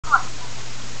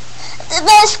the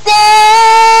best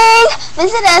thing!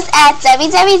 Visit us at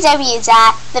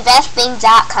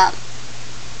www.thebestthing.com.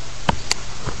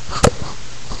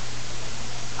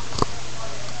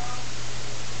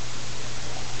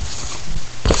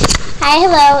 Hi,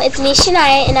 hello, it's me,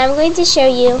 Shania, and I'm going to show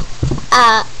you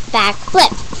a back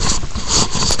flip.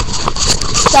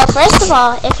 So first of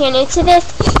all, if you're new to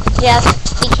this,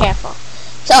 just be careful.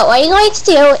 So what you're going to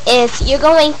do is you're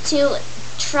going to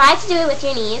try to do it with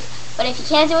your knees, but if you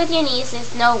can't do it with your knees,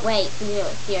 there's no way you can do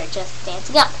it if you're just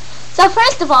standing up. So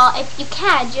first of all, if you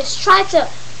can, just try to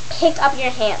pick up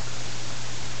your hands.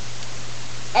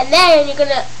 And then you're going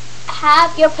to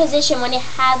have your position when you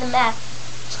have them up.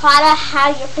 Try to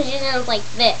have your position like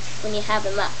this when you have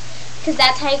them up, because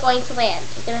that's how you're going to land.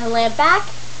 You're going to land back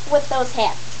with those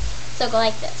hands. So go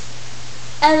like this.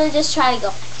 And then just try to go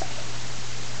back. Sorry.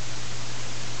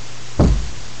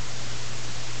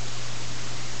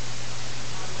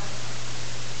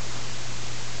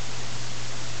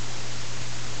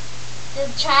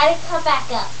 Then try to come back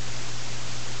up.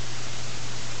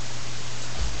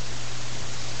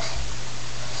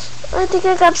 I think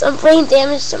I got some brain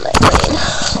damage to my brain.